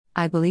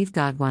I believe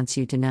God wants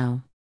you to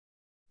know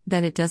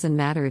that it doesn't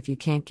matter if you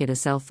can't get a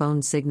cell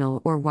phone signal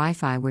or Wi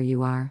Fi where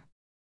you are.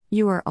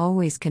 You are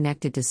always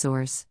connected to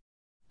Source.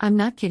 I'm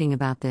not kidding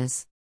about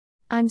this.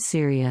 I'm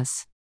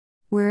serious.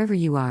 Wherever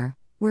you are,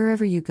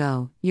 wherever you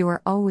go, you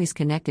are always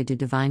connected to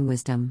divine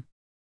wisdom,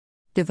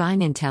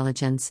 divine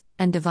intelligence,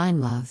 and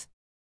divine love.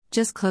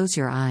 Just close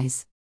your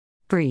eyes.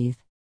 Breathe.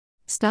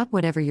 Stop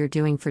whatever you're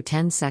doing for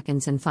 10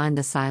 seconds and find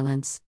the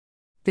silence.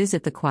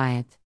 Visit the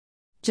quiet.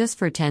 Just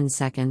for 10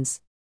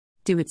 seconds.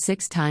 Do it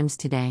 6 times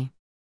today.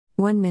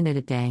 1 minute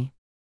a day.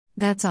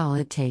 That's all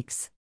it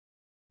takes.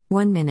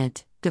 1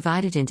 minute,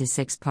 divided into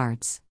 6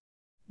 parts.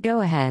 Go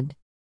ahead.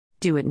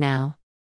 Do it now.